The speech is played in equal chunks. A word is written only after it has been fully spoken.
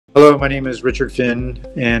Hello, my name is Richard Finn,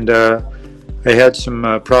 and I had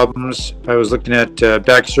some problems. I was looking at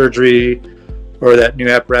back surgery or that new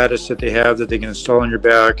apparatus that they have that they can install on your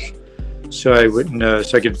back, so I wouldn't,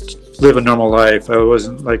 so I could live a normal life. I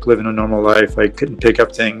wasn't like living a normal life. I couldn't pick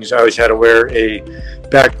up things. I always had to wear a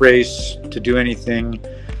back brace to do anything.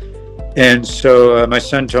 And so my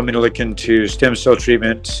son told me to look into stem cell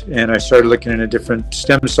treatment, and I started looking into different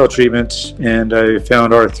stem cell treatments, and I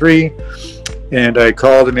found R3. And I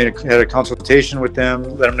called and had a consultation with them,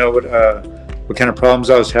 let them know what kind of problems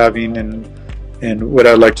I was having and what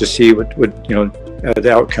I'd like to see, the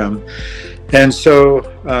outcome. And so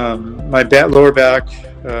my lower back,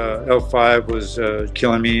 L5, was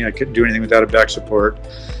killing me. I couldn't do anything without a back support.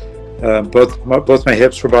 Both my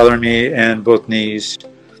hips were bothering me and both knees.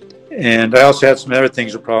 And I also had some other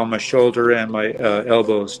things, a problem, my shoulder and my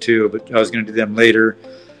elbows too, but I was going to do them later.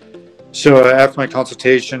 So after my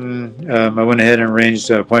consultation, I went ahead and arranged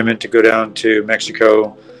an appointment to go down to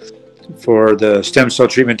Mexico for the stem cell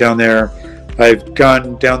treatment down there. I've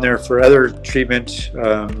gone down there for other treatment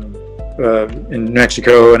in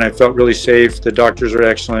Mexico, and I felt really safe. The doctors are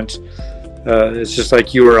excellent. It's just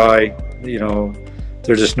like you or I,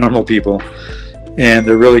 they're just normal people, and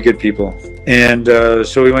they're really good people. And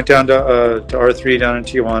so we went down to R3 down in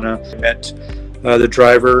Tijuana. I met the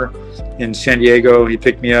driver in San Diego. He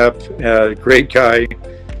picked me up, great guy.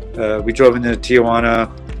 We drove into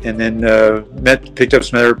Tijuana and then picked up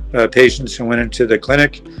some other patients and went into the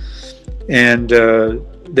clinic, and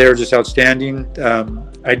they were just outstanding.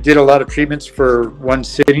 I did a lot of treatments for one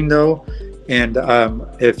sitting though, and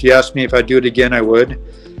if you asked me if I'd do it again, I would.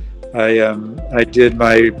 I did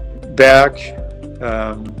my back,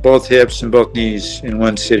 both hips and both knees in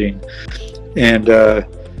one sitting, and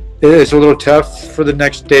it's a little tough for the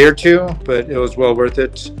next day or two, but it was well worth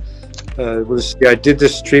it. I did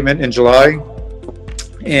this treatment in July,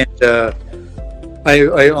 and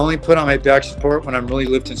I only put on my back support when I'm really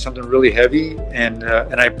lifting something really heavy, and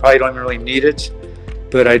I probably don't even really need it,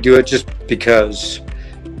 but I do it just because.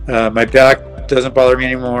 My back doesn't bother me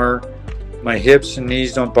anymore. My hips and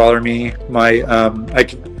knees don't bother me.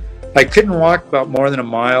 I couldn't walk about more than a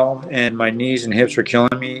mile, and my knees and hips were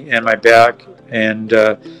killing me, and my back. And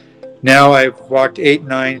now I've walked 8,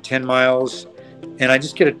 9, 10 miles, and I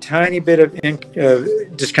just get a tiny bit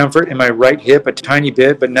of discomfort in my right hip, a tiny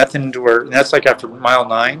bit, but nothing to where, and that's like after mile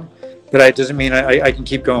 9. But it doesn't mean I can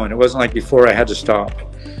keep going. It wasn't like before I had to stop.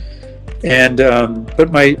 And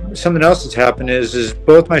but something else that's happened is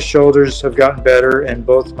both my shoulders have gotten better and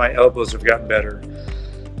both my elbows have gotten better.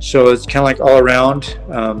 So it's kind of like all around.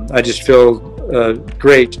 I just feel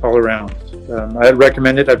great all around. I'd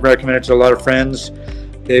recommend it. I've recommended it to a lot of friends.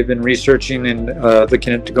 They've been researching and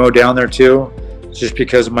looking to go down there too, just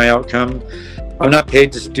because of my outcome. I'm not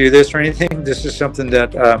paid to do this or anything. This is something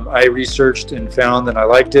that I researched and found that I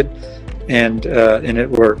liked it, and it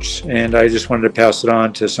works. And I just wanted to pass it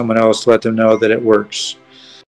on to someone else to let them know that it works.